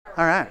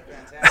All right.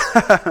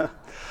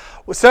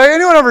 So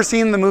anyone ever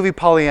seen the movie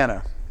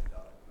Pollyanna?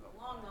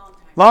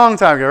 Long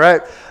time ago,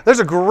 right? There's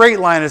a great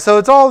line. So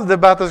it's all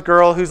about this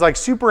girl who's like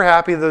super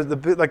happy,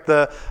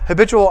 the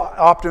habitual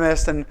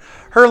optimist, and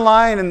her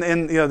line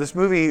in this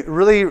movie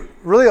really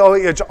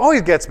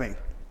always gets me.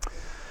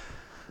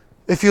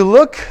 If you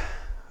look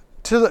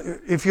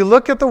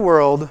at the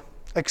world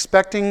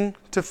expecting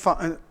to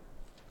find,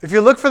 if you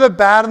look for the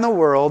bad in the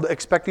world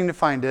expecting to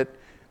find it,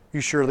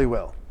 you surely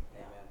will.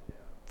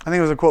 I think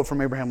it was a quote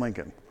from Abraham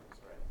Lincoln.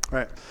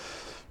 Right.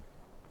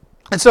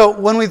 And so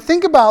when we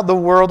think about the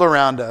world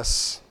around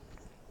us,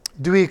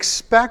 do we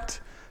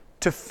expect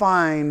to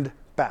find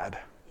bad?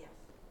 Yes.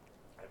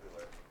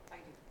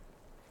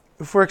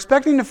 If we're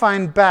expecting to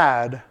find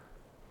bad,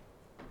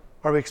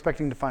 are we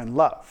expecting to find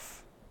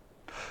love?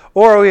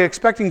 Or are we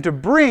expecting to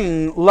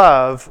bring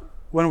love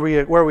where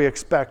we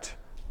expect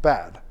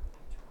bad?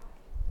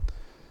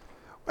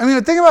 I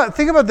mean, think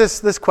about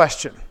this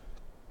question.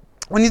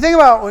 When you think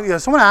about,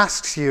 someone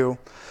asks you,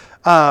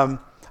 how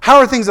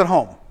are things at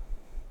home?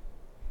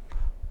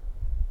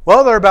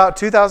 Well, they're about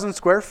 2,000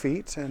 square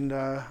feet, and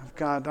I've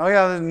got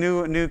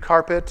new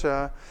carpet.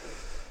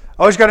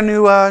 Always got a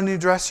new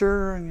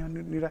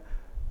dresser.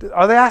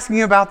 Are they asking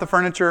you about the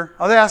furniture?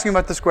 Are they asking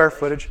about the square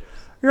footage?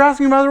 You're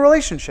asking about the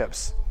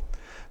relationships.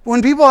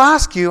 When people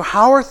ask you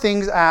how are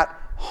things at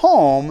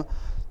home,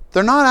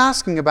 they're not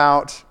asking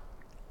about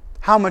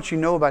how much you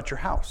know about your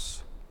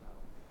house.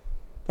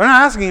 They're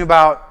not asking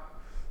about.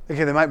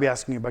 Okay, they might be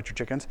asking you about your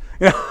chickens.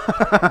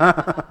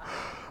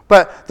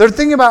 But they're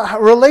thinking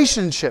about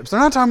relationships. They're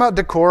not talking about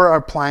decor or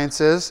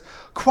appliances.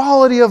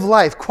 Quality of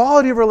life,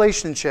 quality of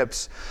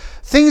relationships.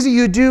 Things that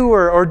you do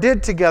or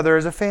did together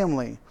as a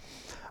family.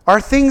 Are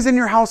things in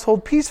your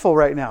household peaceful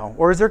right now?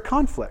 Or is there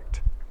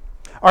conflict?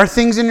 Are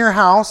things in your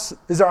house,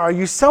 are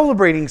you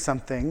celebrating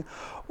something?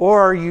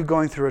 Or are you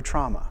going through a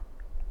trauma?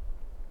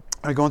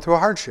 Are you going through a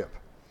hardship?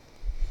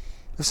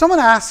 If someone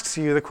asks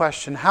you the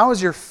question, how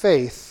is your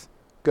faith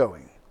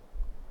going?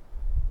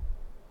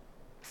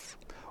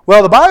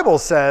 Well, the Bible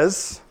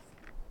says,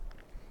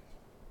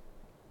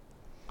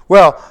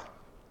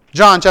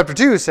 John chapter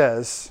 2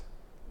 says,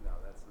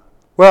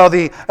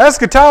 the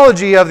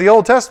eschatology of the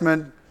Old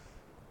Testament,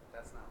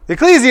 the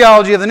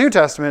ecclesiology of the New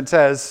Testament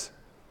says,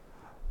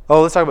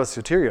 let's talk about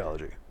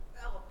soteriology.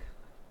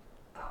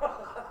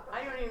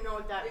 I don't even know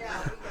what that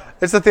is.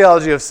 It's the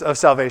theology of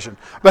salvation.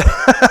 But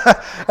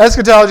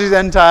eschatology is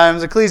end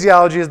times,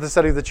 ecclesiology is the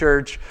study of the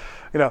church,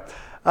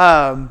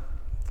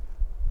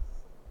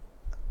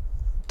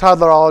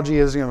 Toddlerology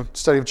is,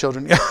 study of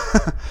children.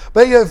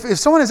 But if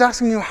someone is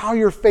asking you how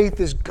your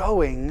faith is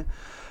going,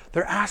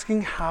 they're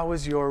asking how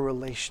is your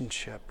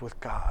relationship with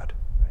God?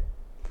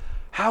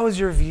 How is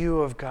your view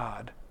of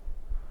God?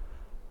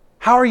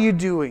 How are you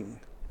doing?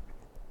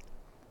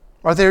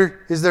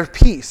 Is there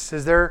peace?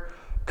 Is there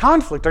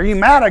conflict? Are you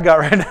mad at God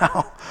right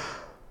now?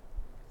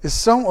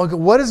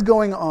 What is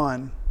going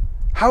on?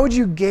 How would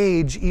you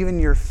gauge even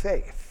your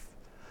faith?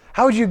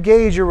 How would you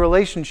gauge your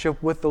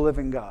relationship with the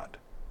living God?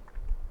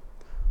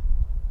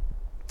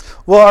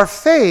 Well, our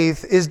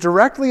faith is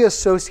directly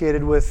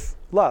associated with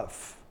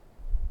love.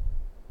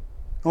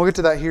 And we'll get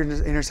to that here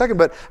in a second.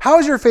 But how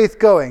is your faith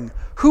going?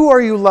 Who are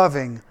you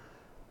loving?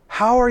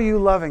 How are you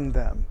loving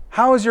them?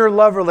 How is your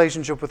love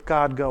relationship with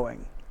God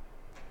going?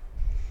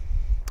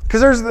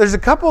 Because there's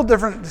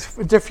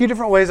a few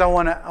different ways I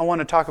want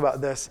to talk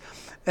about this,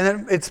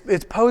 and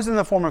it's posed in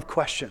the form of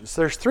questions.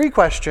 There's 3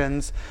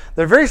 questions.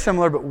 They're very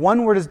similar, but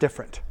one word is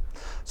different.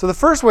 So the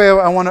first way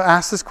I want to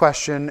ask this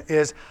question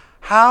is,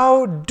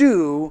 how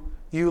do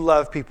you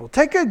love people?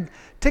 Take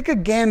a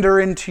gander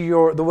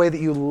into the way that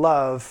you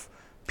love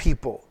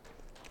people.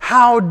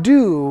 How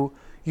do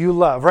you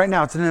love? Right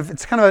now,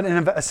 it's kind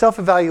of a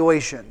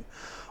self-evaluation.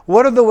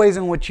 What are the ways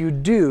in which you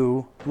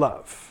do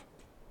love?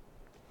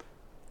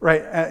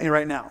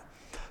 Right now.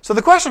 So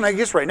the question, I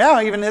guess, right now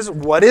even is,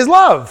 what is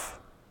love?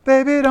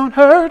 Baby, don't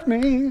hurt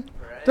me. Right.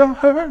 Don't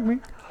hurt me.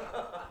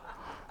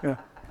 Yeah.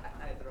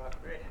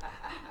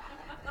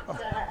 Oh,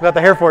 got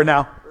the hair for it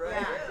now.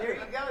 Right. There you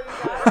go. You got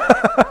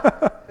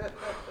it.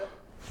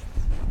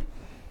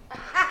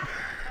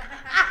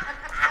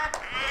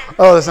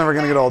 Oh, that's never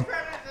going to get old.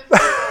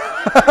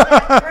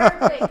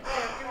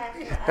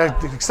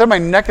 Except my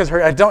neck is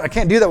hurt. I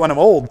can't do that when I'm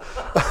old.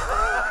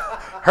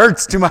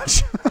 Hurts too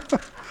much.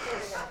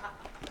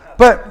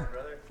 But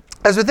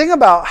as we think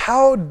about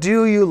how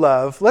do you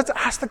love, let's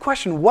ask the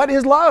question, what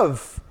is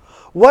love?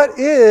 What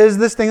is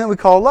this thing that we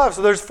call love?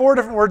 So there's 4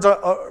 different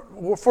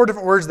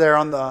words there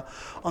on the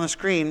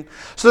screen.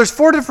 So there's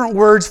 4 different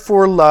words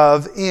for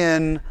love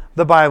in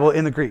the Bible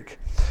in the Greek.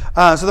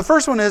 So the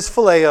first one is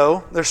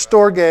phileo. There's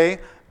storge,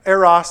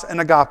 eros,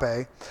 and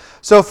agape.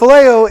 So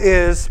phileo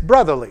is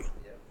brotherly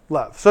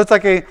love. So it's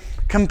like a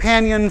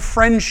companion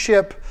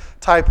friendship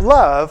type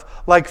love,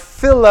 like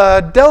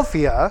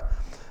Philadelphia.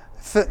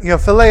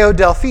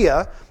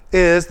 Philadelphia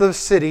is the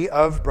city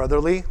of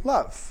brotherly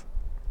love.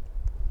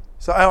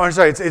 So I'm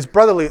sorry, it's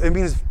brotherly. It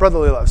means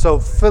brotherly love. So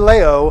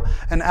phileo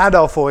and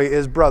adelphoi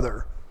is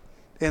brother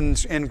in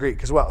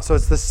Greek as well. So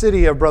it's the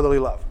city of brotherly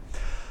love.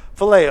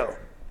 phileo.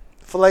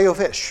 Phileo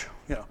fish,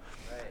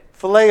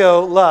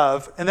 Phileo,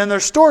 love. And then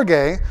there's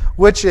storge,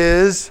 which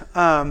is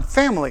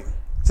family.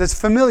 It's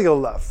familial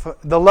love.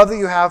 The love that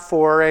you have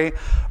for a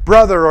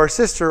brother or a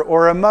sister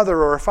or a mother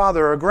or a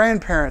father or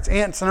grandparents,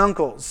 aunts and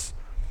uncles.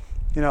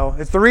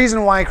 It's the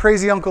reason why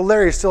crazy Uncle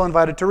Larry is still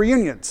invited to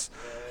reunions.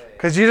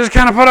 Because you just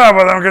kind of put up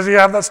with him because you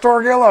have that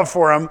storge love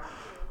for him,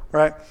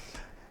 right?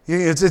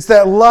 It's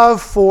that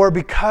love for,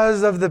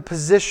 because of the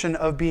position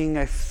of being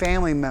a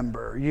family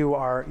member, you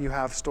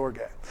have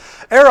storge.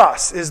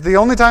 Eros is the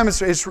only time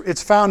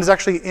it's found is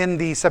actually in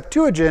the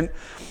Septuagint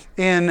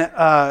in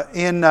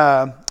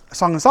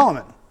Song of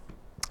Solomon.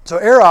 So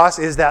eros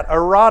is that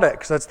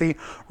erotic, so that's the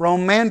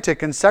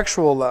romantic and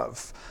sexual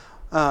love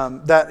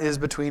that is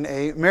between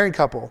a married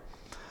couple.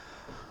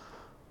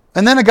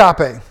 And then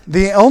agape.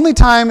 The only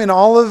time in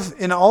all of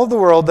the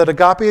world that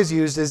agape is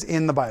used is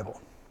in the Bible.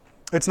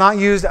 It's not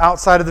used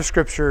outside of the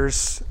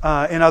scriptures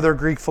in other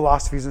Greek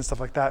philosophies and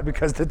stuff like that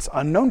because it's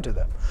unknown to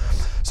them.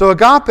 So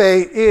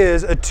agape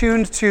is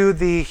attuned to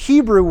the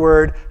Hebrew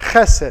word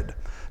chesed.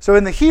 So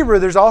in the Hebrew,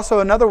 there's also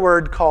another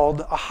word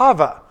called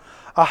ahava.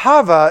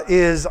 Ahava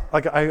is,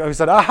 like I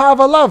said, I have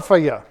a love for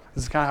you.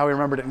 This is kind of how we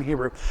remembered it in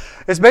Hebrew.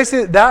 It's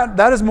basically,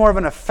 that is more of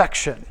an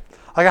affection.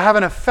 Like I have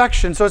an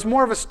affection, so it's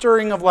more of a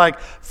stirring of like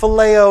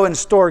phileo and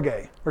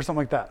storge or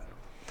something like that.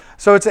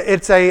 So it's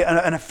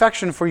an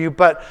affection for you,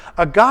 but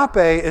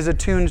agape is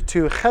attuned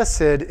to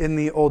chesed in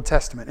the Old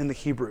Testament, in the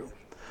Hebrew.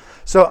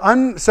 So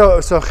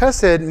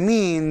chesed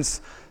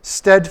means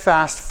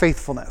steadfast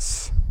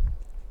faithfulness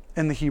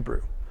in the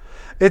Hebrew.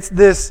 It's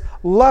this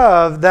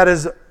love that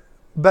is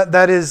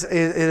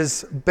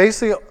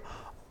basically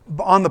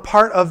on the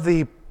part of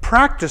the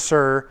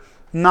practicer,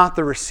 not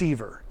the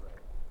receiver.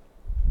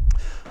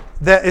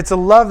 That it's a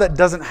love that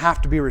doesn't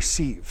have to be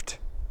received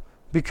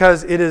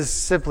because it is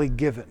simply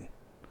given.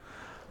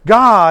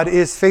 God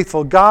is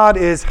faithful. God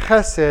is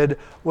chesed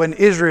when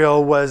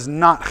Israel was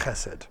not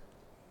chesed.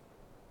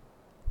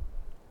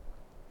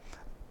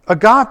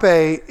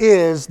 Agape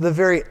is the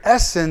very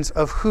essence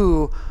of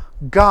who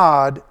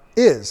God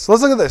is. So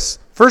let's look at this.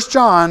 1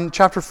 John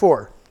chapter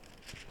 4,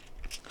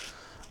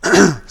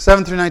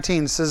 7 through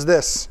 19 says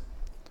this.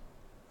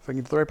 If I can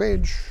get to the right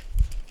page.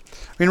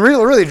 I mean,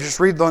 really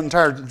just read the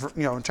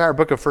entire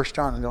book of 1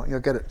 John and you'll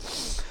get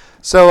it.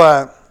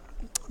 So,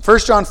 1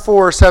 John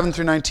 4, 7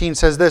 through 19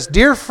 says this,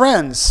 Dear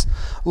friends,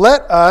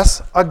 let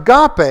us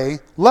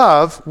agape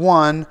love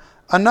one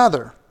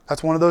another.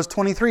 That's one of those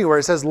 23 where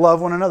it says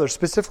love one another,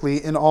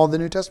 specifically in all the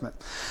New Testament.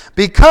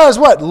 Because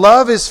what?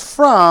 Love is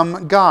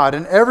from God,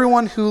 and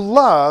everyone who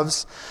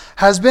loves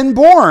has been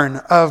born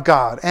of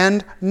God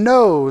and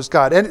knows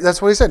God. And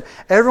that's what he said.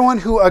 Everyone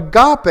who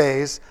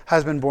agapes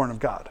has been born of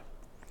God.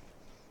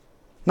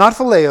 Not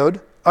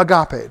phileoed,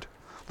 agaped.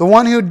 The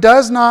one who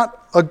does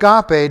not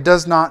agape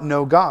does not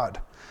know God.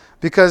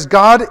 Because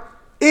God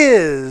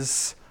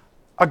is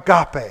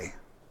agape.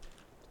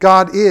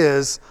 God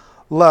is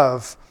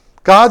love.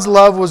 God's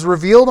love was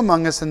revealed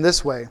among us in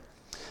this way.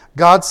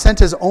 God sent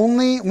his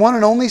one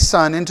and only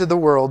Son into the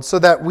world so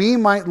that we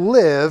might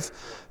live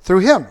through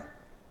him.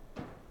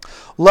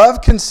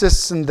 Love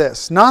consists in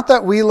this, not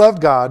that we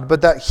loved God,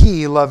 but that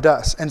he loved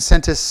us and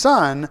sent his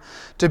Son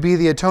to be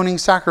the atoning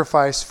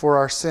sacrifice for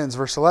our sins.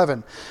 Verse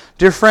 11.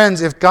 Dear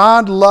friends, if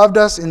God loved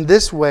us in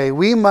this way,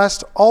 we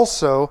must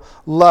also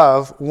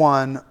love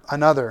one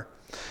another.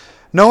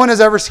 No one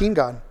has ever seen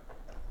God.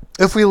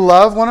 If we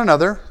love one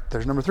another,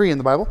 there's number 3 in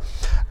the Bible,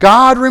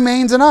 God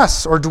remains in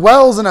us, or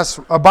dwells in us,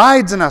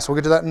 abides in us. We'll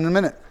get to that in a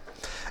minute.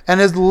 And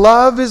his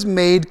love is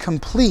made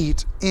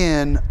complete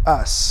in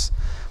us.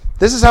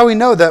 This is how we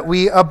know that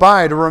we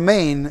abide or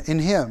remain in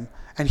him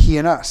and he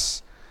in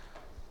us.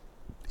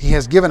 He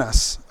has given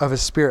us of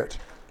his Spirit.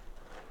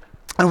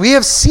 And we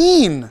have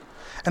seen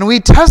and we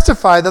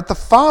testify that the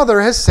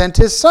Father has sent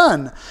his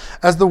Son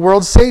as the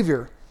world's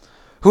Savior.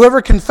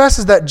 Whoever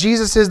confesses that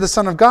Jesus is the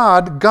Son of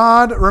God,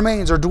 God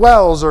remains or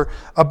dwells or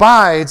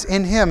abides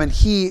in him and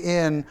he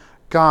in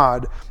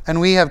God. And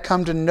we have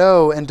come to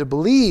know and to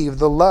believe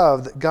the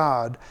love that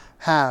God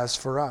has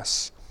for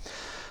us.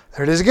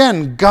 There it is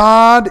again.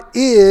 God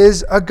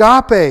is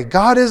agape.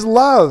 God is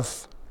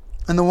love.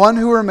 And the one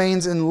who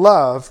remains in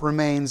love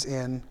remains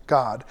in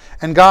God.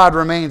 And God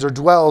remains or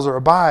dwells or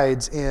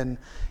abides in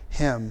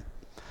him.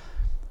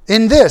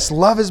 In this,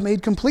 love is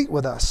made complete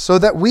with us, so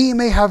that we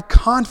may have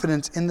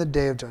confidence in the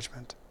day of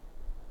judgment.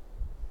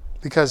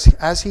 Because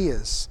as he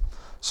is,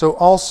 so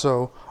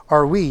also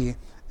are we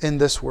in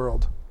this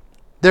world.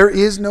 There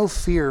is no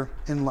fear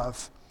in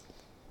love.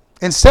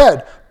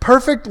 Instead,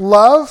 perfect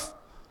love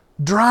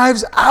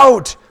drives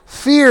out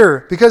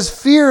fear, because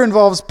fear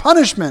involves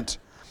punishment.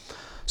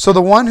 So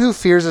the one who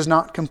fears is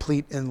not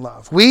complete in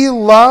love. We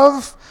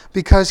love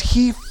because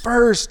he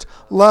first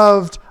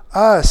loved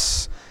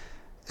us.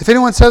 If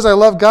anyone says, I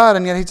love God,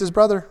 and yet hates his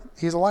brother,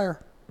 he is a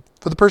liar.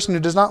 For the person who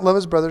does not love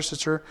his brother or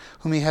sister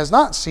whom he has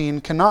not seen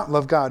cannot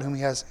love God whom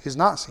he has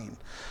not seen.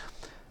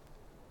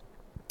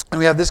 And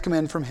we have this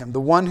command from him.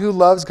 The one who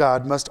loves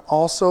God must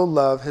also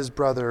love his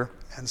brother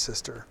and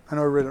sister. I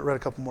know I read a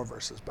couple more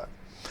verses, but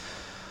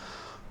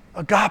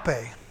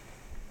Agape.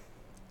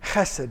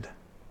 Chesed.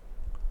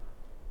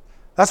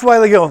 That's why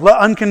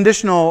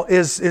unconditional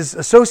is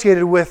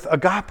associated with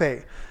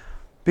agape.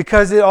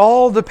 Because it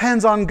all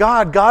depends on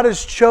God. God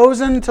has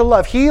chosen to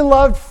love. He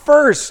loved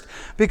first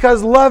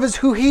because love is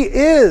who He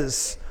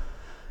is.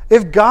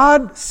 If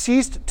God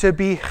ceased to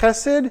be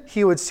chesed,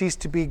 He would cease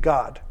to be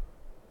God.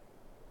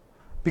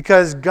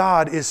 Because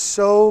God is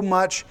so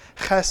much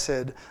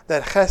chesed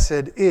that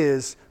chesed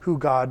is who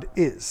God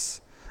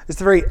is. It's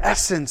the very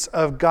essence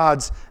of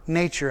God's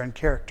nature and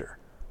character.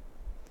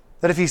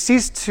 That if He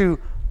ceased to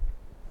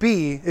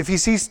be, if He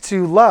ceased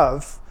to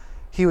love,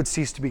 He would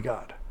cease to be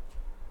God.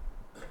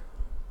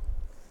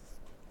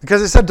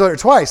 Because it said there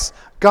twice,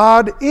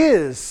 God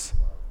is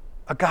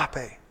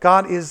agape.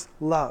 God is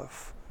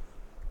love.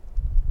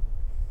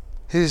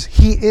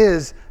 He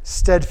is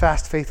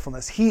steadfast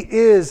faithfulness. He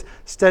is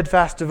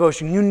steadfast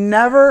devotion. You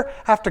never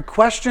have to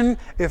question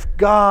if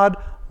God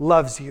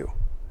loves you.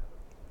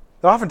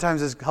 It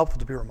oftentimes is helpful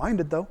to be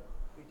reminded, though.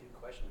 We do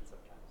question it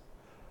sometimes.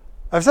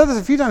 I've said this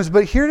a few times,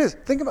 but here it is.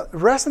 Think about it.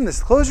 Rest in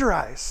this. Close your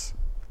eyes.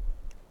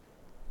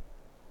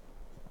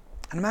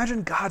 And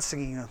imagine God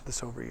singing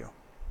this over you.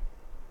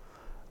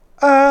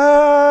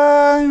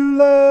 I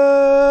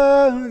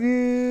love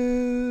you.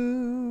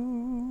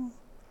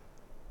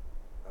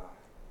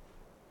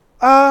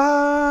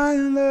 I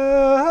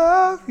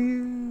love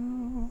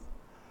you.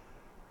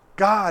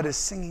 God is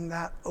singing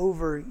that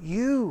over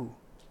you.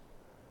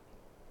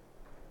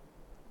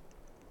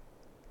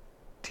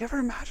 Do you ever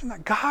imagine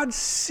that? God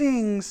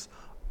sings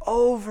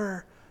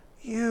over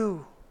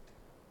you.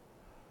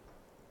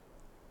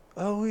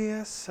 Oh,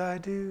 yes, I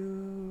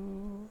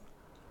do.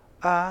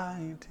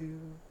 I do.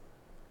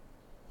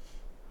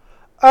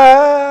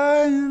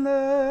 I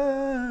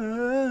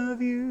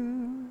love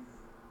you.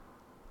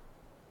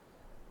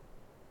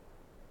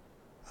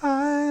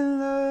 I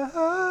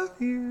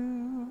love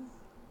you.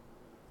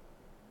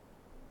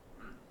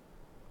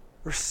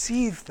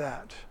 Receive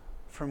that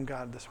from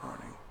God this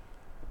morning.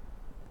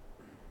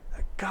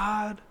 That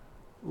God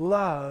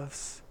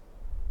loves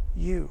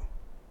you.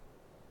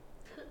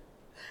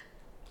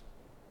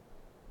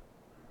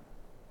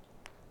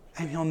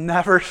 And He'll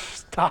never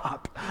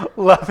stop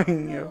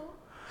loving you.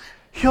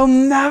 He'll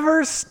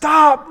never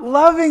stop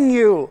loving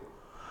you.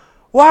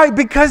 Why?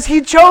 Because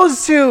He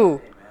chose to.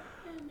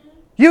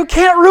 You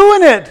can't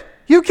ruin it.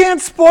 You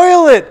can't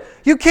spoil it.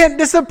 You can't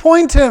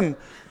disappoint Him.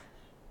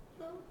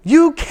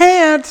 You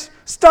can't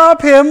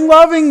stop Him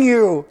loving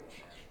you.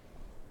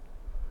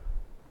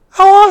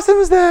 How awesome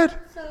is that?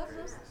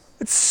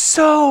 It's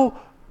so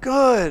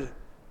good.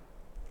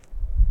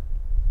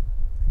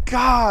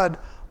 God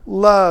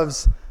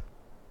loves.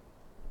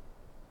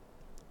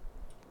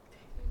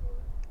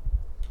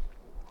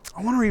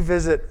 I want to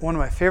revisit one of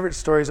my favorite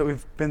stories that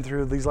we've been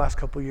through these last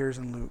couple of years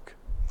in Luke.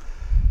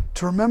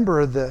 To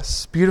remember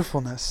this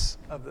beautifulness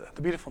of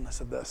the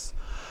beautifulness of this.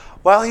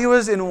 While He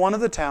was in one of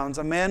the towns,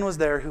 a man was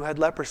there who had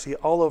leprosy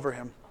all over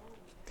him.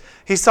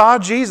 He saw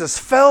Jesus,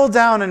 fell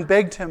down and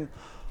begged Him,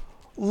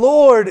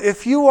 "Lord,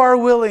 if you are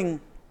willing,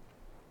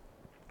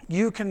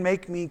 you can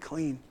make me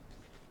clean."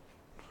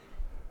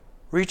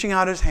 Reaching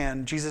out His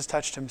hand, Jesus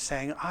touched him,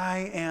 saying,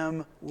 "I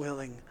am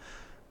willing.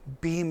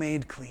 Be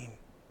made clean."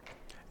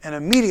 And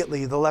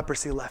immediately the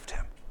leprosy left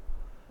him.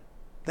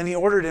 Then He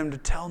ordered him to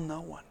tell no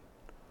one,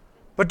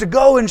 but to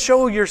go and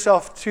show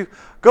yourself to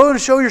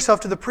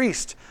the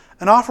priest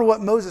and offer what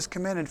Moses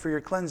commanded for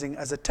your cleansing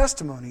as a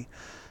testimony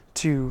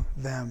to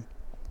them.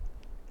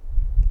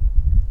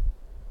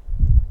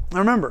 Now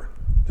remember,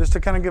 just to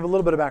kind of give a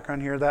little bit of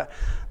background here,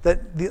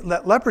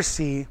 that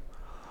leprosy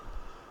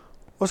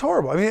was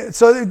horrible. I mean,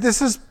 so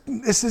this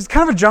is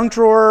kind of a junk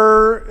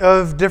drawer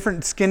of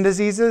different skin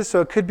diseases. So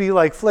it could be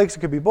like flakes,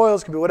 it could be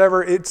boils, it could be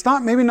whatever. It's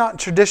maybe not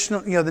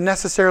traditional,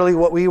 necessarily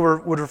what we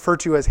would refer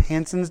to as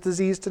Hansen's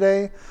disease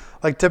today,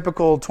 like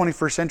typical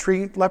 21st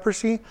century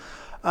leprosy,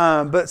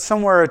 but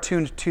somewhere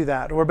attuned to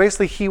that, where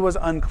basically he was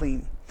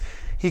unclean.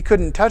 He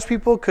couldn't touch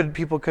people,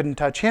 people couldn't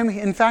touch him.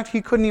 In fact,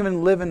 he couldn't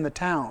even live in the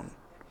town.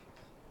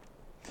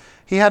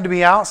 He had to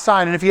be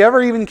outside. And if he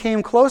ever even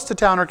came close to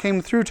town or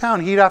came through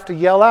town, he'd have to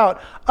yell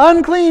out,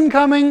 "Unclean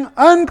coming,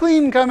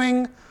 unclean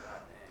coming,"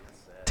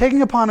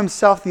 taking upon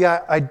himself the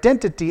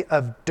identity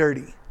of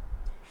dirty,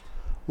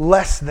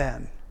 less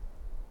than,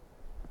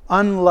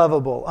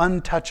 unlovable,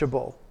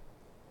 untouchable.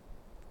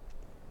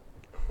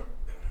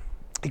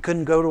 He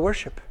couldn't go to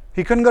worship.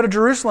 He couldn't go to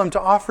Jerusalem to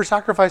offer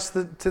sacrifice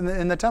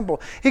in the temple.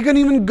 He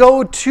couldn't even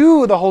go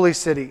to the holy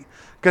city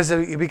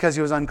because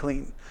he was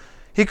unclean.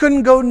 He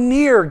couldn't go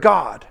near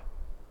God,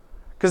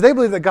 because they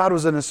believed that God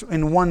was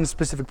in one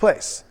specific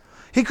place.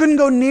 He couldn't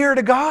go near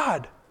to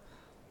God.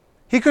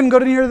 He couldn't go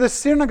near the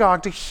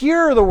synagogue to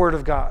hear the word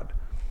of God.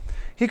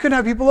 He couldn't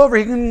have people over.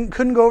 He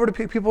couldn't go over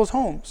to people's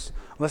homes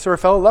unless they were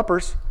fellow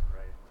lepers.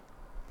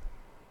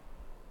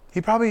 He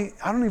probably,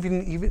 I don't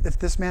even if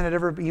this man had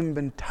ever even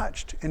been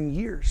touched in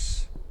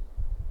years.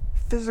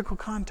 Physical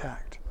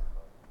contact.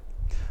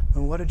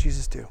 And what did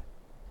Jesus do?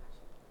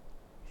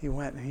 He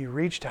went and He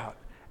reached out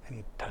and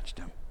He touched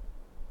him.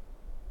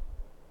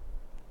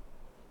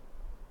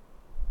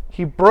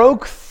 He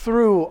broke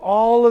through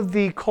all of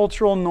the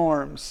cultural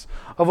norms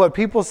of what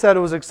people said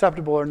was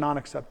acceptable or not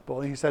acceptable.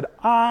 And he said,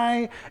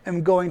 I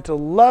am going to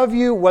love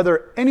you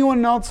whether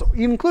anyone else,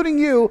 including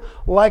you,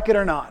 like it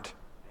or not.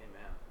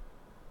 Amen.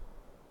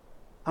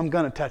 I'm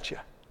going to touch you.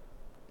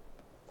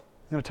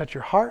 I'm going to touch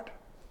your heart.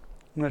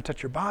 I'm going to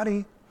touch your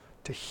body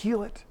to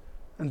heal it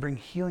and bring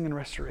healing and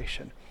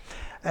restoration.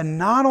 And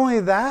not only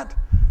that,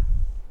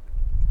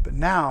 but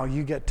now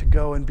you get to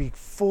go and be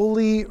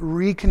fully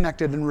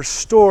reconnected and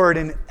restored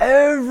in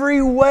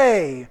every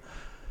way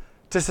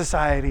to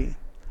society.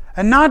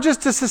 And not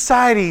just to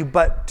society,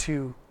 but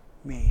to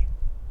me.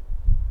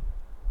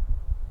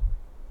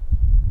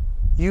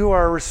 You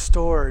are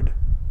restored.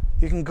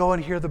 You can go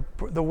and hear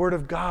the word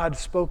of God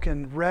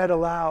spoken, read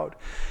aloud.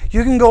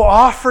 You can go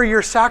offer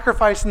your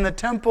sacrifice in the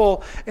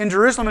temple in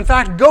Jerusalem. In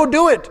fact, go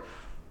do it.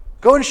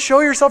 Go and show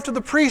yourself to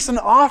the priest and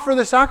offer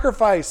the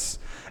sacrifice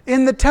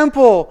in the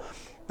temple.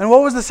 And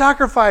what was the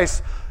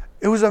sacrifice?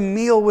 It was a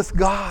meal with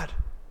God.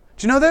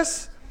 Do you know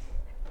this?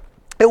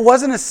 It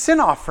wasn't a sin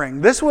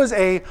offering. This was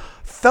a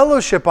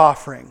fellowship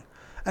offering.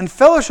 And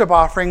fellowship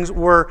offerings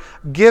were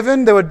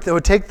given. They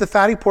would take the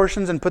fatty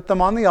portions and put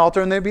them on the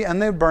altar, and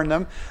they'd burn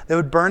them. They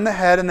would burn the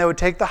head, and they would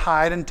take the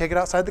hide and take it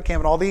outside the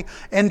camp, and all the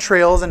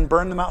entrails, and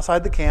burn them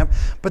outside the camp.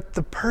 But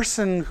the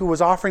person who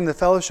was offering the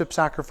fellowship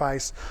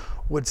sacrifice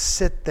would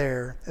sit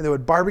there, and they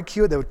would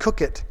barbecue it, they would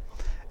cook it,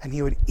 and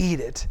he would eat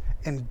it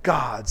in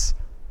God's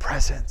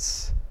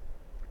presence.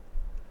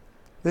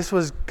 This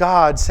was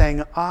God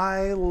saying,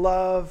 I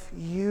love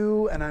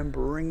you and I'm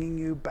bringing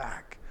you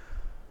back.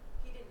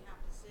 He didn't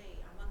have to say,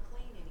 I'm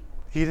unclean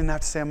anymore. He didn't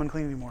have to say, I'm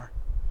unclean anymore.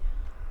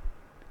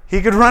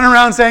 He could run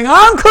around saying,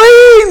 I'm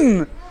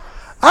clean!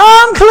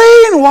 I'm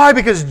clean! Why?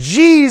 Because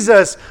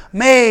Jesus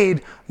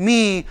made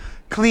me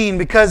clean.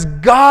 Because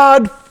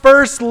God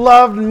first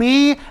loved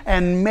me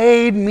and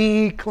made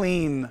me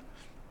clean.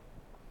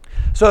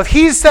 So if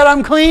He said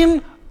I'm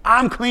clean,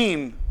 I'm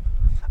clean.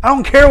 I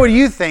don't care what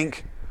you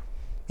think.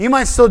 You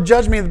might still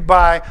judge me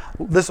by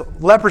this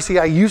leprosy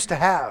I used to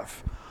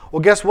have.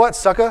 Well, guess what,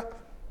 sucker?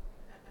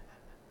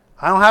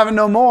 I don't have it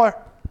no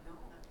more.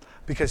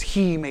 Because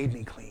He made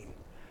me clean.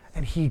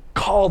 And He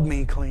called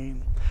me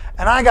clean.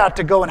 And I got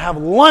to go and have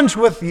lunch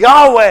with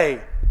Yahweh.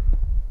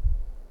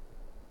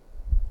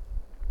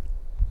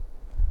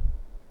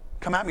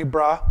 Come at me,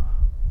 brah,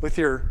 with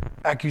your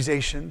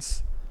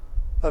accusations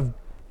of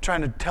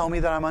trying to tell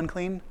me that I'm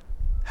unclean.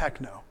 Heck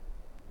no.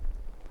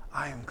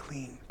 I am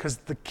clean because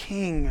the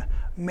King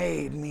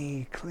made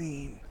me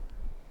clean.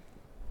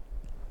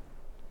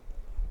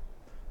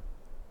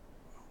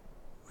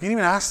 We can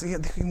even ask,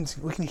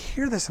 we can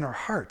hear this in our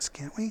hearts,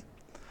 can't we?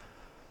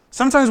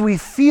 Sometimes we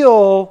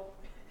feel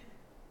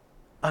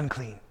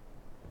unclean.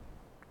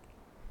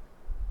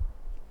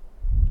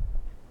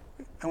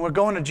 And we're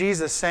going to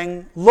Jesus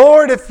saying,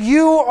 Lord, if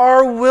you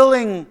are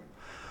willing.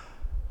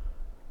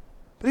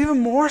 But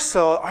even more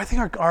so, I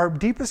think our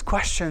deepest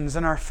questions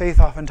in our faith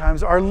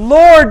oftentimes are,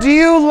 Lord, do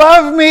you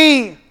love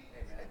me?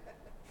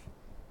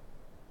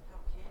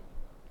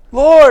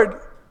 Lord,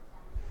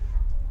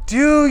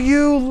 do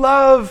you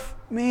love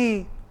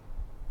me?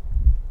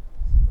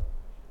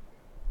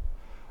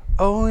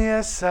 Oh,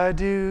 yes, I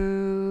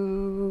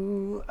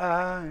do.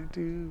 I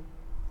do.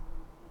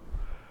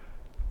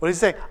 What did he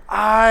say?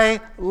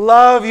 I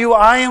love you.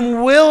 I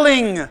am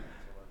willing.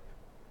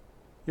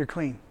 You're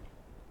clean.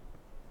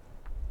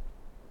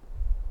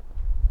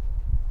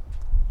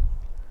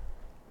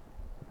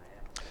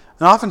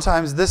 And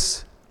oftentimes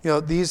these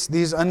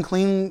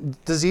unclean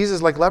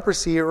diseases like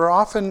leprosy are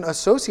often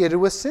associated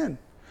with sin.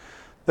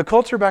 The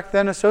culture back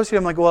then associated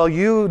them like, well,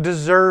 you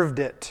deserved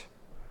it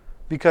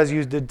because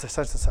you did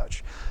such and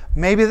such.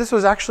 Maybe this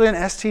was actually an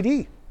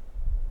STD.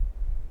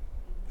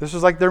 This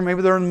was like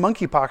maybe they're in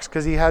monkeypox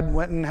because he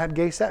went and had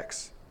gay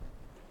sex.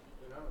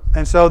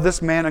 And so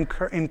this man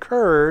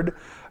incurred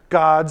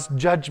God's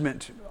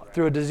judgment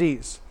through a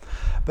disease.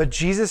 But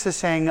Jesus is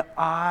saying,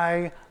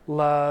 I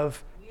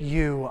love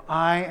you.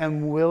 I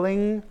am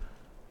willing.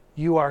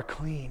 You are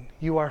clean.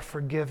 You are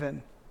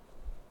forgiven.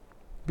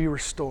 Be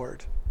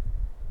restored.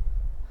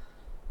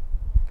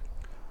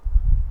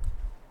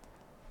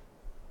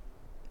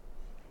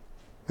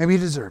 Maybe you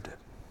deserved it.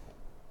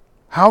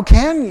 How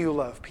can you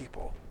love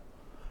people?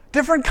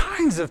 Different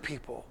kinds of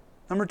people.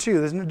 Number 2,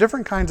 there's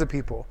different kinds of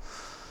people.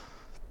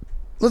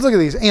 Let's look at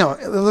these.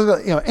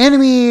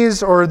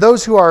 Enemies or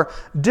those who are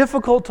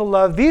difficult to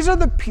love. These are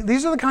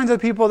the kinds of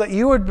people that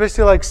you would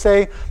basically like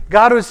say,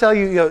 God would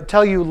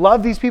tell you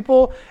love these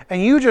people,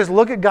 and you just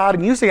look at God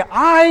and you say,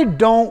 I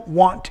don't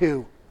want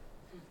to.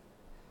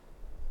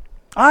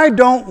 I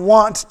don't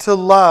want to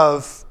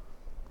love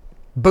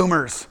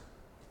boomers.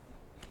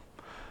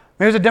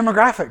 Maybe it's a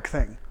demographic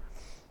thing.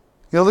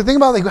 Think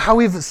about how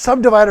we've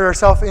subdivided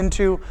ourselves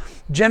into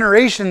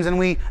generations, and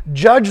we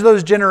judge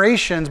those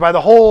generations by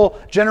the whole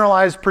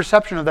generalized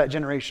perception of that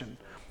generation.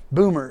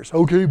 Boomers,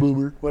 okay,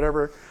 boomer,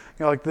 whatever.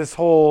 Like this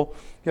whole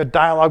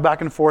dialogue back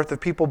and forth of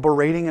people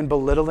berating and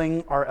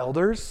belittling our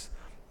elders.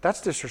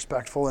 That's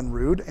disrespectful and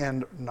rude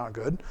and not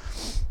good.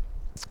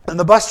 And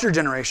the buster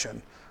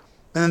generation.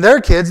 And then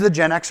their kids, the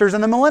Gen Xers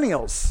and the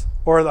Millennials.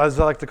 Or as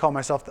I like to call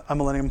myself, a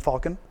Millennium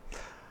Falcon.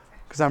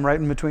 Because I'm right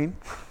in between.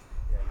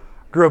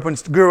 Grew up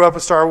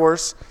with Star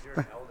Wars. You're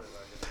an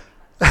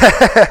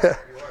elder,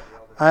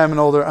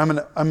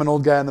 Roger. I'm an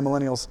old guy in the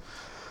Millennials.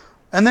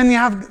 And then you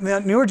have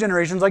newer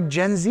generations like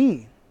Gen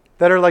Z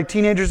that are like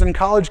teenagers and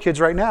college kids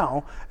right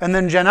now. And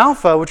then Gen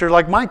Alpha, which are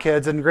like my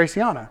kids and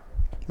Graciana,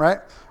 right?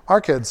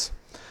 Our kids.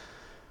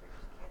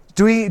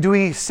 Do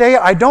we say,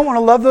 I don't want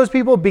to love those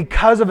people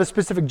because of a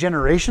specific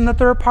generation that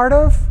they're a part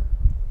of?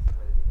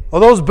 Well,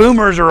 those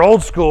boomers are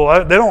old school.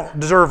 They don't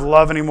deserve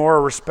love anymore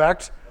or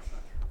respect.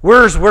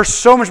 We're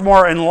so much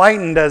more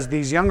enlightened as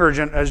these younger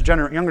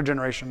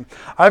generation.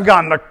 I've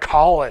gone to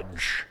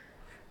college.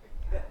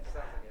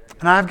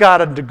 And I've got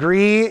a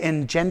degree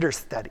in gender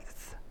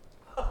studies.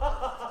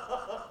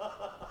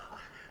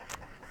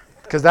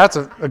 Because that's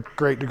a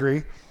great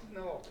degree.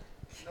 No,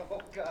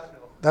 God, no.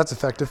 That's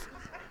effective.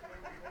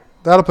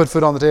 That'll put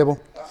food on the table.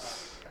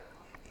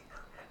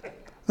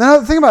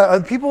 Now, think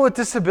about people with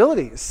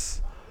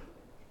disabilities.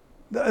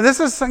 This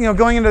is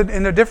going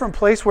in a different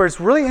place where it's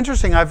really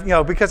interesting.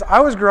 Because I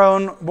was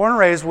born and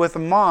raised with a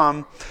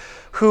mom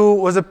who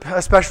was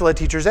a special ed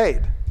teacher's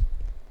aide.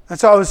 And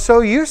so I was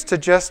so used to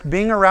just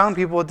being around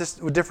people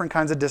with different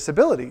kinds of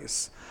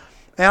disabilities.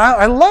 And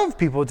I love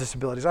people with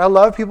disabilities. I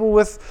love people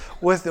with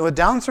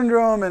Down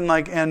syndrome and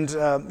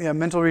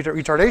mental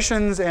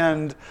retardations,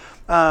 and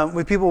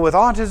with people with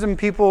autism,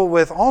 people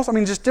with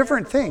just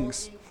different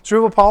things.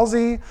 Cerebral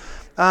palsy.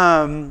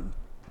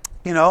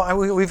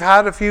 We've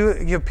had a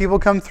few people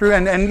come through,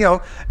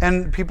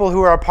 and people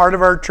who are a part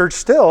of our church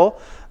still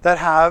that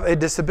have a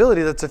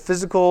disability that's a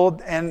physical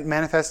and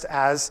manifest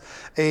as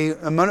a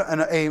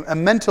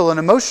mental and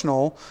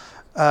emotional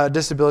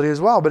disability as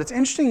well. But it's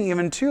interesting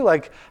even too,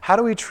 how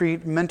do we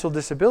treat mental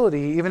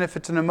disability even if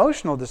it's an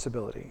emotional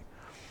disability?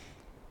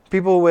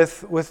 People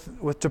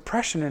with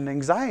depression and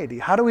anxiety.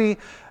 How do we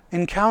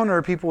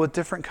encounter people with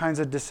different kinds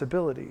of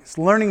disabilities?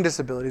 Learning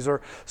disabilities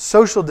or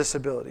social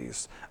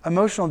disabilities,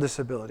 emotional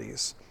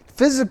disabilities,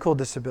 physical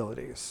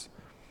disabilities.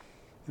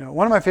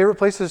 One of my favorite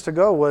places to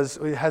go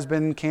has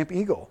been Camp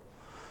Eagle.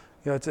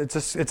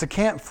 It's a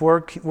camp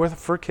for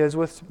kids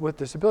with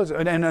disabilities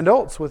and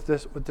adults with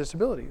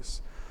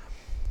disabilities.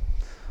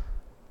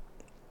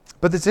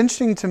 But it's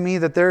interesting to me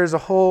that there is a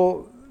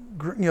whole,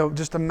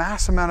 just a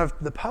mass amount of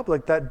the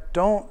public that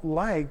don't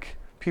like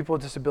people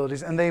with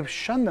disabilities, and they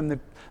shun them.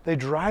 They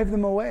drive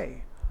them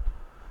away.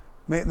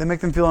 They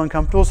make them feel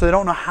uncomfortable, so they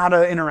don't know how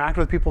to interact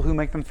with people who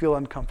make them feel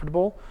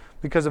uncomfortable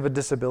because of a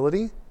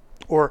disability,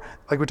 or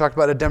like we talked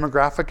about, a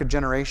demographic, a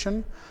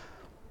generation.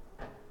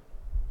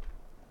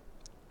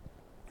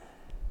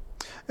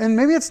 And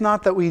maybe it's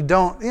not that we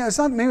don't.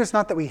 Maybe it's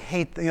not that we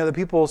hate. The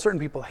people. Certain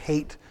people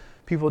hate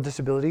people with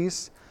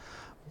disabilities,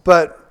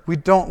 but we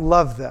don't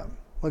love them.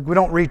 We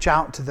don't reach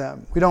out to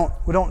them. We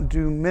don't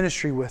do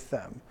ministry with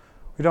them.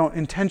 We don't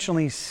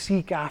intentionally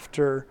seek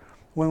after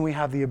when we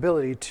have the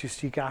ability to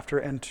seek after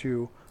and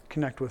to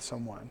connect with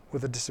someone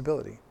with a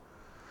disability.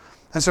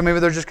 And so maybe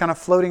they're just kind of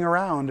floating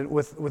around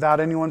without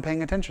anyone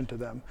paying attention to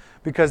them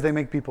because they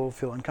make people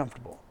feel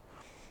uncomfortable.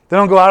 They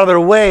don't go out of their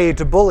way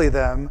to bully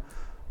them,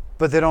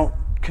 but they don't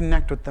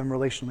connect with them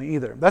relationally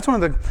either. That's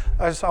one of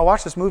the. I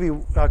watched this movie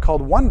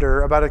called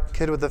Wonder about a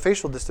kid with a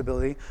facial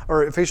disability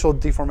or a facial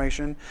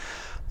deformation,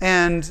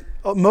 and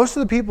most of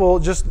the people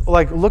just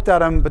looked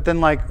at him, but then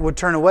would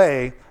turn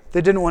away.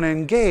 They didn't want to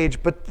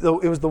engage, but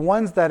it was the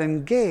ones that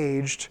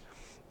engaged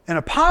in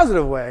a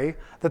positive way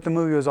that the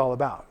movie was all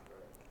about.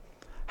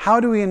 How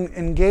do we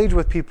engage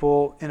with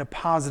people in a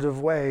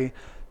positive way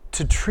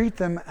to treat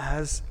them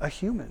as a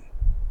human?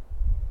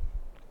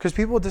 Because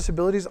people with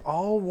disabilities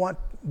all want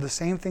the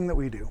same thing that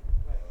we do,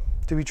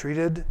 to be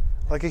treated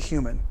like a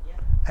human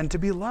and to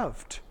be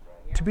loved,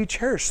 to be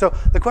cherished. So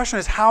the question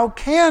is, how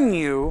can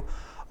you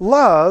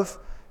love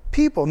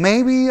people?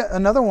 Maybe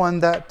another one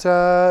that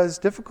is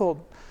difficult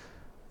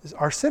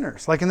are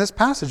sinners. Like in this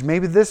passage,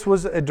 maybe this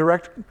was a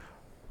direct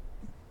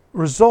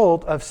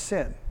result of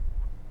sin.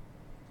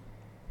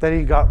 That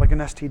he got an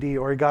STD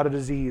or he got a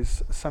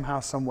disease somehow,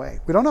 some way.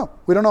 We don't know.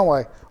 We don't know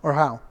why or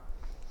how.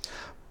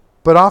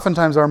 But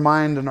oftentimes our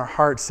mind and our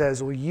heart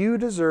says, well, you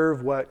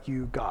deserve what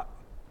you got,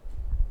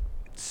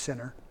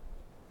 sinner.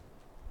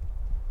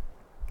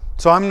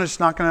 So I'm just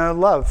not going to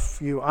love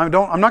you. I'm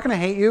not going to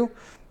hate you.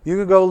 You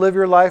can go live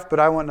your life, but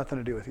I want nothing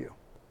to do with you.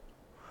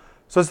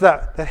 So it's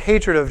that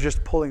hatred of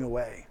just pulling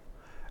away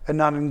and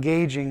not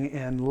engaging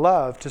in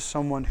love to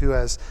someone who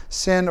has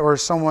sinned, or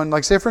someone,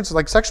 say for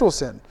instance, sexual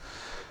sin.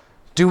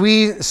 Do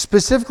we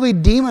specifically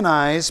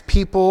demonize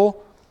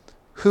people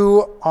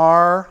who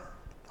are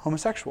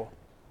homosexual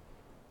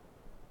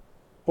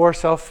or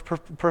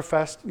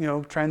self-professed,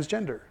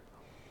 transgender?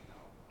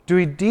 Do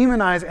we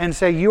demonize and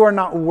say you are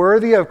not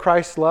worthy of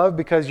Christ's love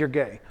because you're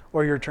gay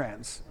or you're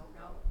trans?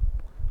 No.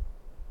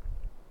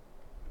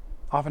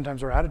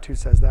 Oftentimes our attitude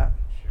says that.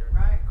 Sure.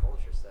 Right.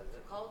 Culture says it.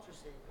 The culture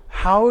says it.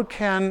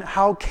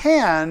 How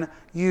can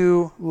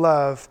you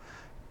love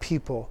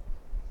people?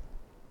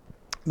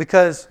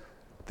 Because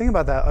Think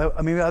about that.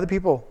 I mean, other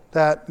people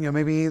that,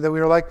 maybe that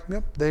we were like,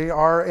 yep, they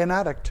are an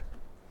addict.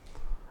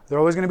 They're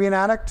always going to be an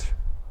addict.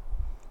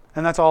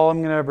 And that's all I'm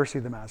going to ever see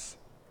them as.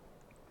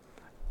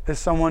 Is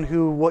someone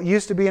who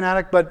used to be an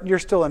addict, but you're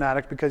still an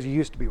addict because you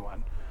used to be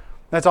one.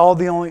 That's all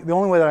the only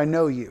way that I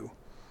know you.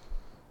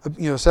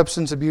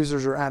 Substance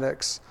abusers or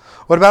addicts.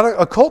 What about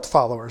occult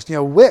followers?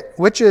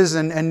 Witches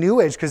and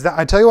New Age. Because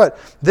I tell you what,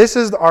 this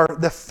is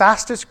the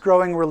fastest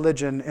growing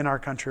religion in our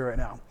country right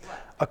now.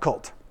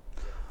 Occult.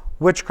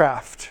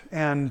 Witchcraft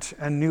and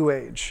New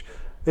Age.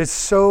 It's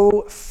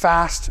so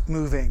fast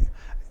moving.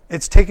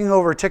 It's taking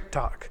over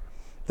TikTok.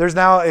 There's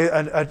now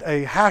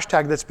a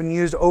hashtag that's been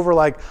used over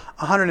like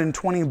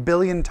 120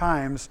 billion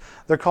times.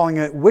 They're calling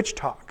it witch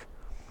talk.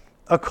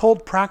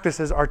 Occult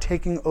practices are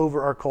taking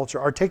over our culture,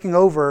 are taking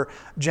over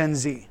Gen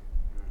Z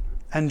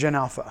and Gen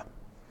Alpha.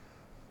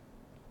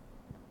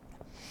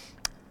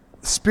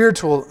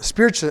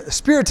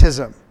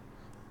 Spiritism.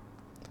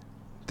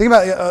 Think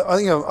about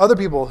other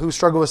people who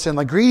struggle with sin,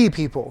 like greedy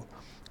people,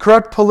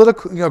 corrupt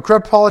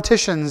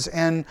politicians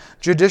and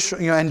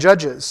and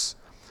judges.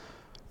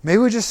 Maybe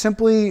we just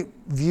simply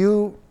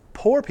view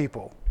poor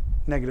people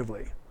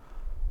negatively.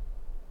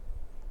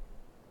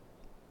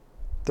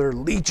 They're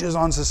leeches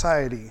on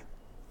society.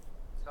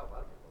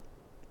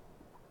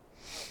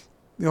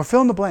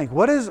 Fill in the blank.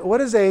 What is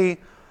a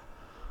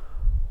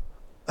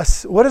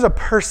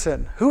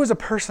person? Who is a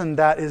person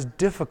that is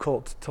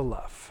difficult to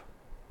love?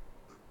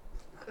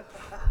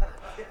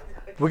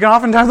 We can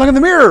oftentimes look in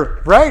the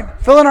mirror, right?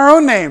 Fill in our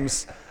own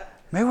names.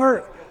 Maybe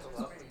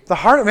the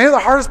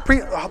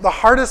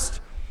hardest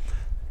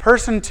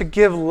person to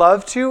give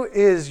love to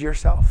is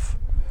yourself.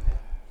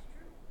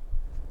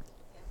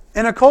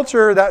 In a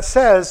culture that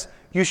says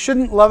you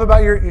shouldn't love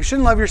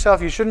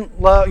yourself, you shouldn't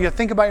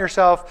think about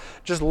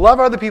yourself, just love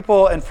other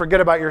people and forget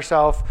about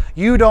yourself.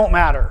 You don't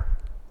matter.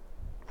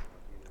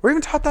 We're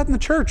even taught that in the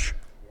church.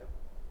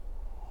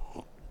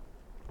 But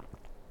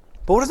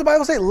what does the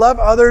Bible say? Love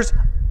others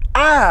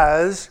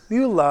as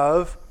you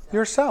love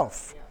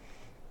yourself.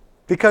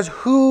 Because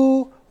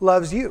who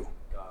loves you?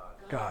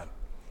 God.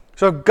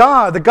 So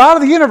God, the God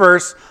of the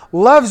universe,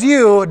 loves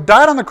you,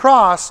 died on the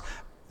cross,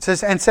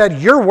 and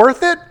said, "You're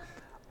worth it."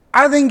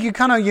 I think you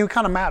kind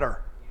of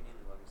matter.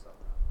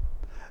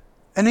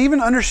 And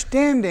even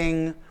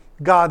understanding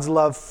God's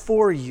love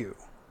for you.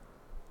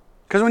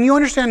 Because when you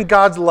understand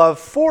God's love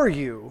for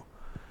you,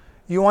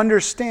 you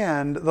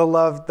understand the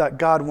love that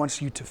God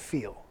wants you to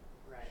feel.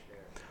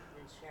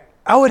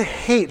 I would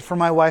hate for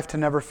my wife to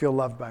never feel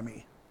loved by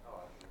me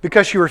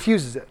because she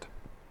refuses it.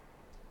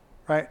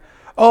 Right?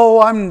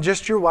 Oh, I'm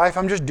just your wife.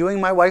 I'm just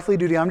doing my wifely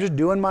duty. I'm just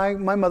doing my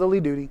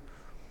motherly duty.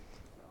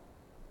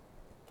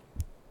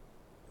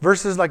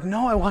 Versus like,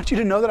 no, I want you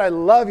to know that I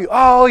love you.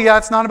 Oh, yeah,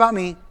 it's not about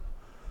me.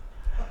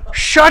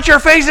 Shut your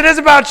face. It is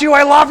about you.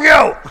 I love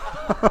you.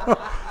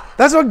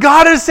 That's what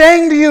God is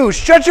saying to you.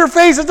 Shut your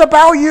face. It's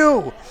about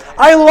you.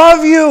 I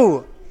love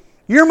you.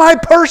 You're my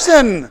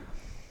person.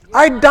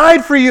 I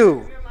died for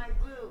you.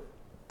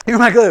 You're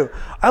my glue.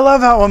 I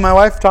love how when my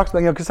wife talks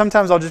about, because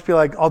sometimes I'll just be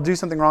like, I'll do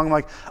something wrong. I'm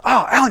like,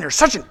 oh, Alan, you're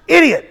such an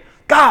idiot.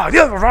 God.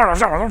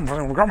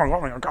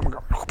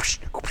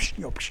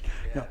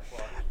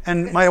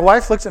 And my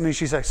wife looks at me,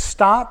 she's like,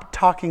 stop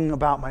talking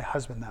about my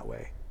husband that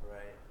way.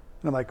 Right.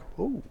 And I'm like,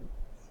 oh.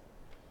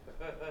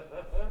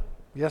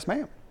 Yes,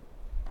 ma'am.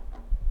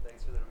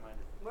 Thanks for the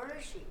reminder. Where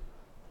is she?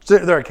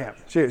 They're at camp.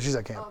 She's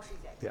at camp. Oh, she's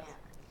at camp.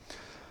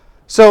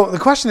 So the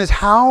question is,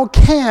 how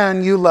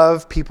can you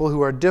love people who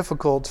are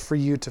difficult for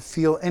you to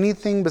feel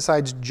anything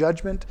besides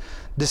judgment,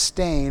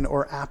 disdain,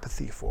 or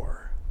apathy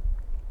for?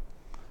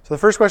 So the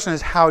first question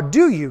is, how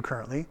do you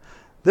currently?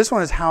 This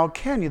one is, how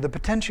can you? The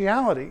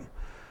potentiality.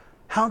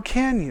 How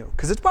can you?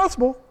 Because it's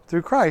possible.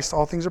 Through Christ,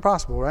 all things are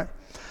possible, right?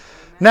 Amen.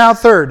 Now,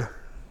 third,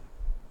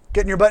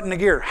 getting your butt into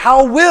gear.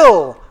 How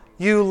will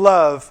you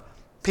love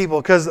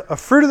people? Because the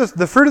fruit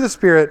of the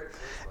Spirit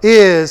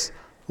is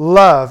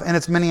love and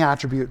its many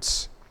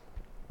attributes.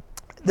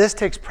 This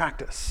takes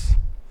practice.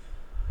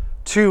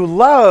 To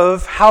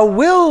love, how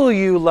will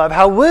you love?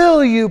 How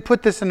will you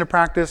put this into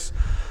practice?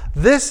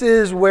 This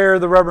is where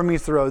the rubber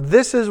meets the road.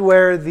 This is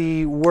where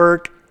the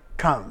work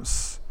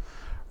comes,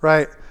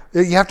 right?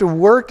 You have to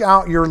work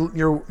out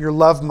your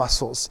love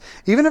muscles,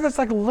 even if it's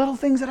like little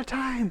things at a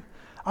time.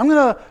 I'm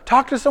going to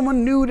talk to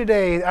someone new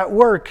today at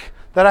work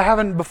that I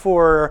haven't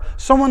before,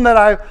 someone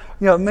that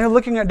maybe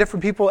looking at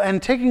different people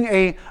and taking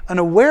an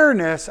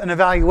awareness, an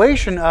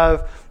evaluation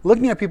of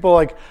looking at people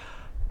like,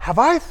 have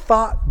I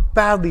thought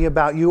badly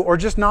about you or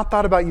just not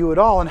thought about you at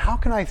all? And how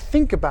can I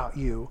think about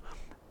you?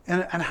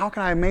 And how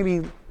can I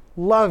maybe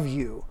love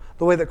you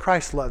the way that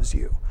Christ loves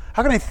you?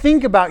 How can I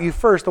think about you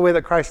first the way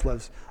that Christ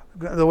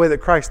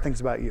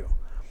thinks about you?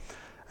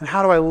 And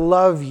how do I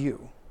love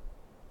you?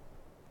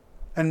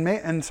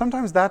 And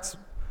sometimes that's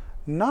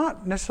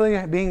not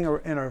necessarily being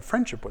in a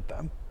friendship with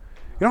them.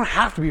 You don't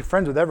have to be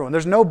friends with everyone.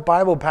 There's no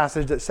Bible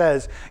passage that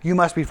says you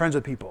must be friends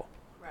with people.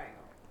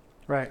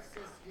 Right.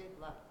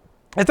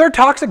 If they're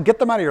toxic, get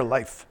them out of your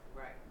life.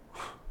 Right.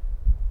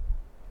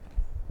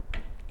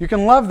 You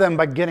can love them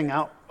by getting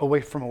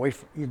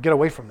you get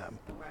away from them.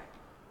 Right.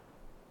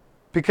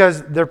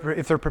 Because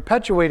if they're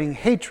perpetuating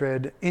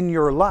hatred in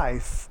your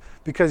life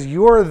because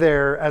you're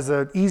there as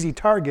an easy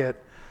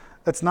target,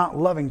 that's not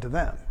loving to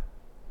them.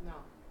 No.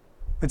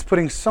 It's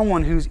putting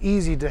someone who's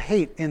easy to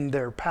hate in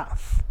their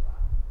path.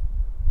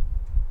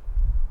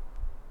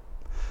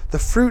 The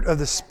fruit of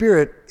the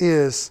Spirit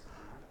is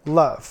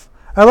love.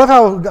 I love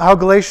how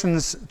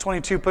Galatians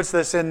 22 puts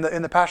this in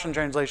the Passion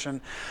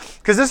Translation,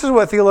 because this is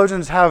what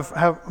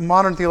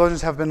modern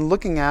theologians have been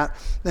looking at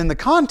in the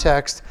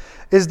context,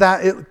 is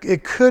that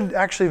it could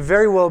actually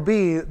very well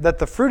be that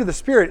the fruit of the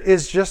Spirit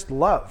is just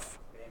love.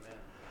 Amen.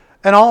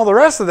 And all the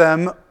rest of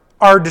them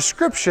are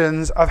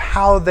descriptions of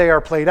how they are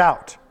played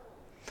out.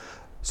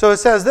 So it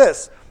says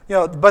this,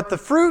 but the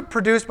fruit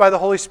produced by the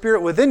Holy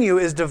Spirit within you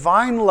is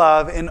divine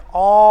love in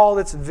all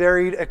its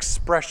varied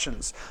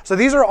expressions. So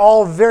these are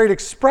all varied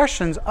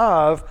expressions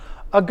of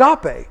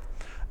agape.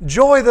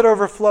 Joy that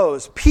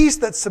overflows, peace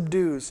that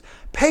subdues,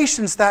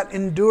 patience that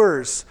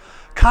endures,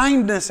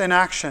 kindness in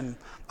action,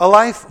 a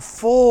life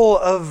full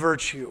of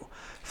virtue,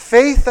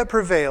 faith that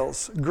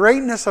prevails,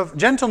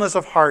 gentleness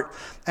of heart,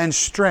 and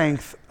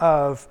strength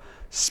of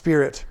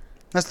spirit.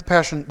 That's the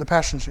Passion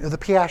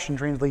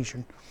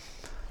Translation.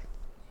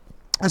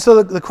 And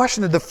so the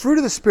question is, the fruit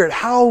of the Spirit,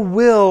 how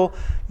will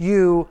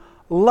you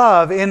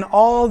love in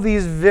all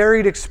these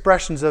varied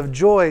expressions of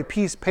joy,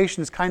 peace,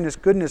 patience, kindness,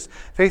 goodness,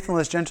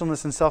 faithfulness,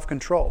 gentleness, and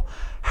self-control?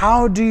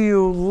 How do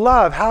you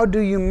love? How do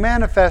you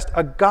manifest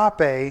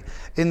agape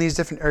in these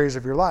different areas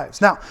of your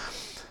lives? Now,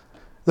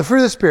 the fruit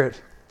of the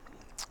Spirit.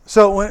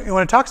 So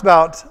when it talks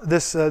about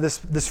this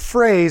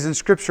phrase in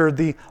Scripture,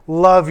 the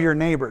love your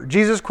neighbor,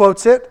 Jesus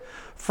quotes it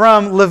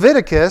from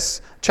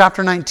Leviticus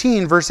chapter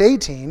 19, verse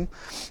 18.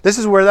 This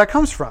is where that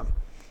comes from.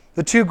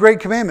 The two great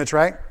commandments,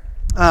 right?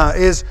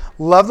 Is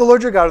love the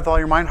Lord your God with all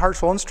your mind, heart,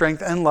 soul, and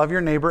strength, and love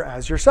your neighbor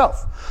as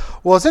yourself.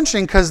 Well, it's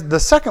interesting because the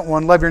second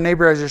one, love your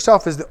neighbor as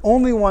yourself, is the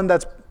only one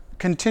that's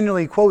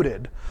continually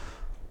quoted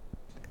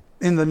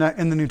in the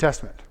New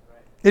Testament.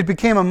 It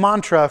became a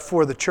mantra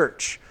for the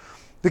church.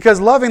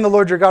 Because loving the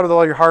Lord your God with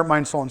all your heart,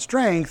 mind, soul, and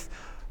strength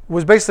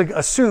was basically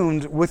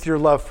assumed with your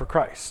love for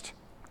Christ,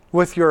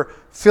 with your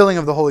filling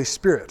of the Holy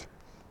Spirit.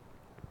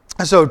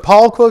 And so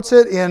Paul quotes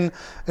it in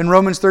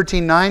Romans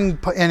 13:9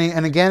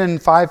 and again in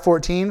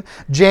 5:14.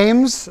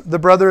 James, the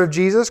brother of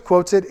Jesus,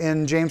 quotes it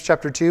in James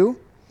chapter 2.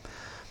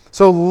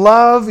 So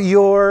love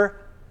your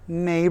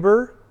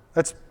neighbor.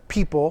 That's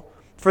people.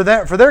 For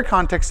their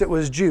context, it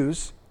was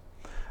Jews.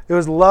 It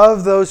was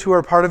love those who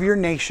are part of your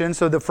nation.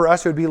 So that for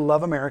us, it would be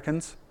love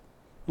Americans.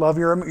 Love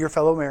your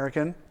fellow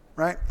American,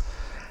 right?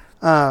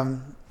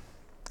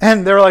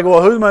 And they were like,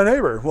 well, who's my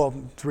neighbor? Well,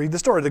 to read the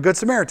story, the Good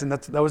Samaritan,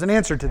 that was an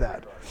answer to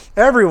that.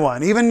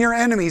 Everyone, even your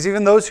enemies,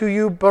 even those who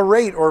you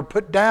berate or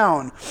put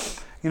down.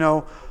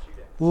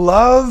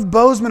 Love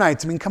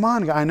Bozemanites. I mean, come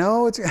on, I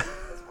know it's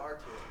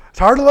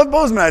hard to love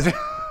Bozemanites.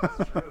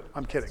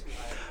 I'm kidding.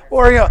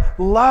 Or,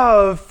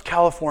 love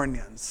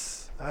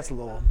Californians. That's a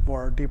little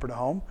more deeper to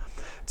home.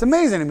 It's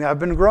amazing to me. I've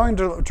been growing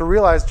to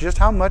realize just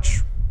how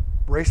much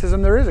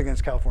racism there is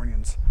against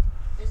Californians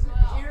Isn't it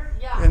here?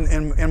 Yeah.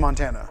 in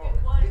Montana.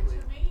 It was to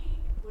me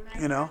when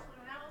I You know? first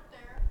went out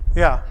there.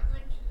 Yeah. I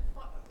went to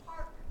the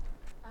park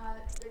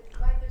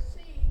by the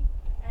sea,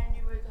 and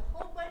there was a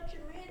whole bunch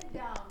of men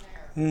down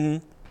there. Mm-hmm.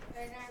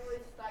 And I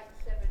was like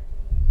 17,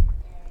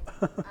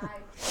 and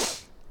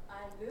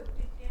I looked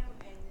at them,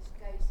 and this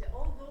guy said,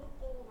 "Oh, don't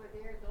go over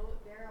there.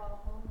 They're all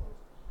homeless."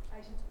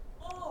 I said,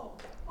 "Oh,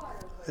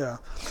 what a Yeah.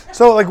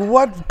 So,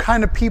 what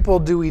kind of people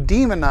do we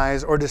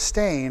demonize or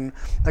disdain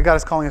that God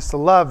is calling us to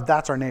love?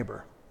 That's our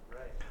neighbor.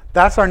 Right.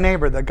 That's our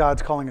neighbor that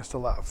God's calling us to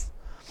love.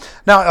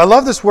 Now, I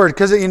love this word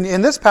because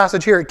in this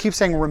passage here, it keeps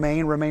saying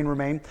remain, remain,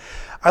 remain.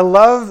 I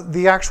love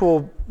the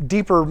actual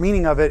deeper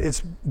meaning of it.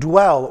 It's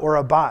dwell or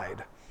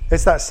abide.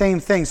 It's that same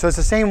thing. So it's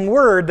the same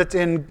word that's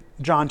in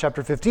John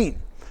chapter 15.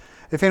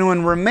 If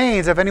anyone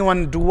remains, if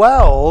anyone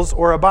dwells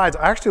or abides,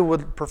 I actually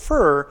would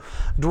prefer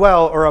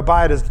dwell or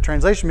abide as the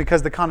translation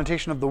because the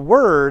connotation of the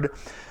word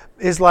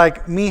is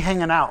like me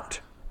hanging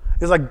out.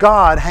 It's like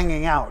God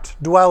hanging out,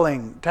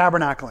 dwelling,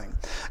 tabernacling.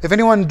 If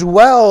anyone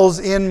dwells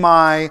in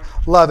my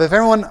love, if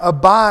everyone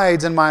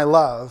abides in my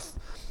love,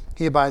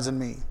 he abides in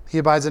me. He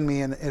abides in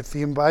me, and if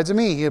he abides in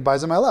me, he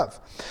abides in my love.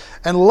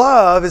 And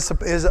love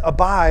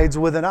abides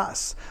within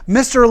us.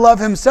 Mr. Love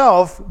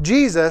himself,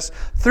 Jesus,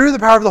 through the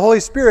power of the Holy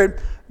Spirit,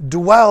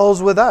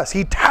 dwells with us.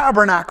 He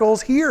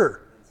tabernacles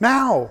here,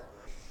 now.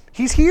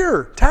 He's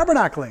here,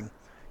 tabernacling.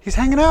 He's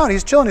hanging out,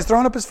 he's chilling, he's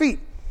throwing up his feet.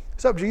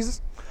 What's up,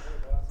 Jesus?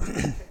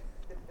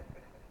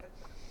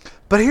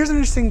 But here's an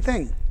interesting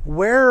thing.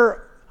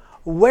 Where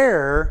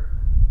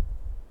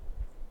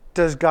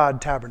does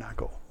God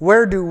tabernacle?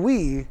 Where do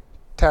we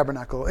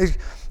tabernacle?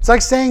 It's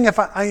like saying if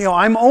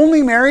I'm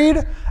only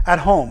married at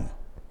home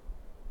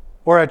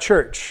or at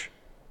church.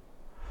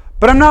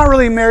 But I'm not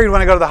really married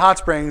when I go to the hot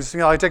springs.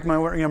 I take my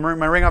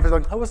ring off. It's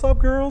like, oh, what's up,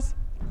 girls?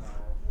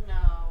 No.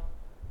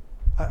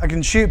 I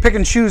can pick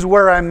and choose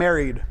where I'm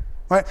married.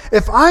 Right?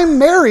 If I'm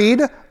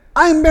married,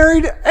 I'm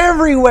married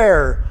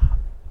everywhere,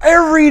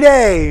 every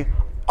day,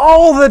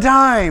 all the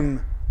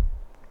time.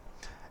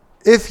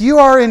 If you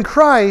are in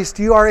Christ,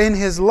 you are in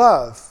His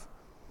love.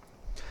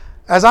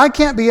 As I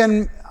can't be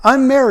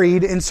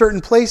unmarried in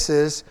certain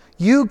places,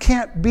 you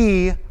can't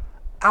be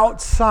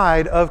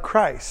outside of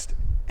Christ,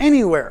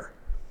 anywhere.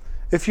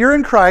 If you're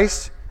in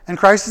Christ and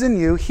Christ is in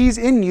you, He's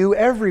in you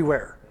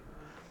everywhere.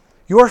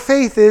 Your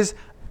faith is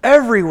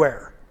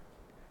everywhere.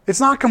 It's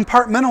not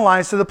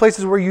compartmentalized to the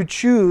places where you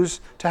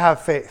choose to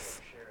have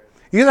faith.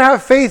 You either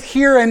have faith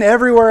here and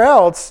everywhere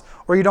else,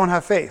 or you don't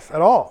have faith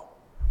at all.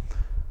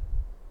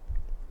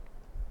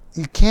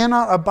 You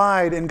cannot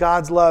abide in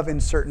God's love in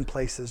certain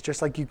places,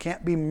 just like you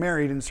can't be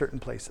married in certain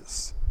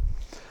places.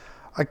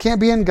 I can't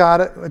be in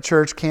God at a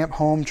church, camp,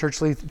 home,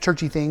 churchy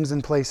things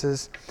and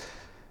places,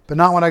 but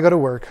not when I go to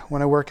work,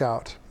 when I work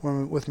out,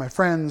 with my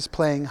friends,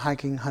 playing,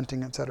 hiking,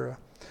 hunting, etc.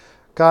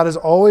 God is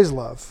always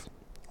love.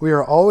 We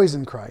are always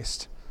in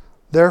Christ.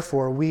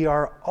 Therefore, we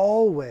are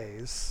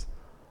always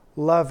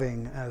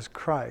loving as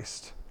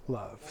Christ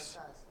loves.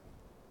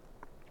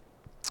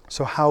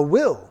 So how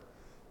will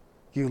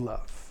you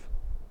love?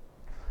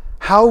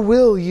 How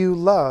will you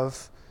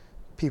love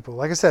people?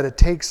 Like I said, it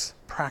takes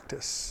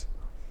practice.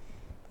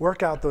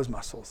 Work out those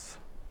muscles.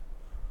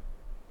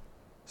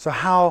 So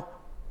how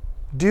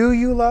do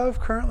you love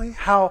currently?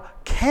 How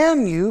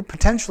can you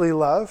potentially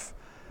love?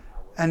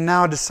 And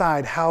now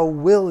decide, how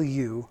will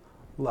you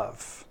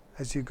love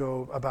as you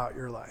go about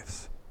your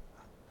lives,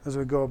 as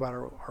we go about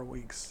our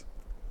weeks?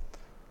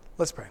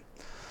 Let's pray.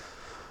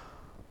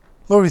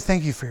 Lord, we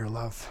thank you for your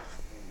love.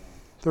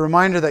 The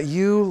reminder that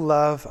you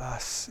love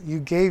us. You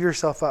gave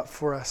yourself up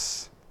for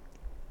us.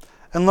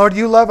 And Lord,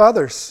 you love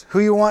others who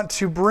you want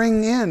to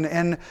bring in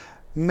and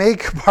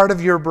make part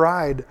of your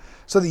bride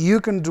so that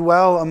you can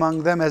dwell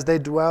among them as they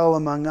dwell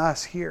among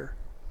us here.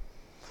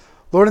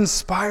 Lord,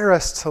 inspire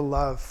us to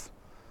love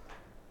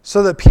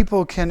so that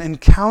people can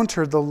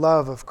encounter the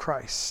love of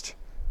Christ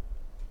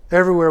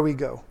everywhere we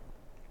go.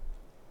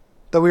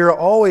 That we are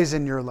always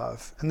in your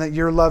love and that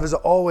your love is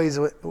always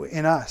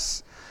in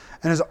us.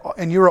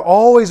 And you are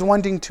always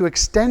wanting to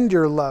extend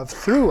your love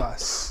through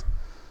us,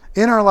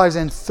 in our lives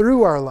and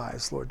through our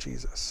lives, Lord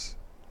Jesus.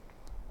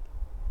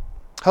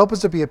 Help us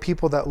to be a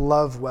people that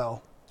love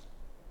well,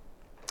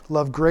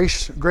 love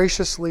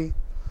graciously,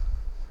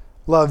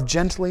 love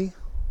gently,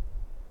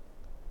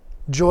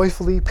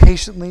 joyfully,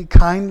 patiently,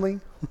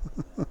 kindly.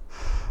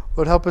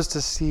 Lord, help us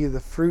to see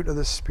the fruit of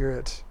the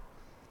Spirit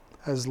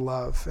as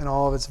love in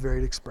all of its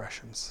varied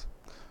expressions.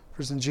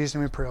 For in Jesus'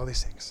 name we pray all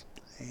these things.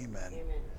 Amen. Amen.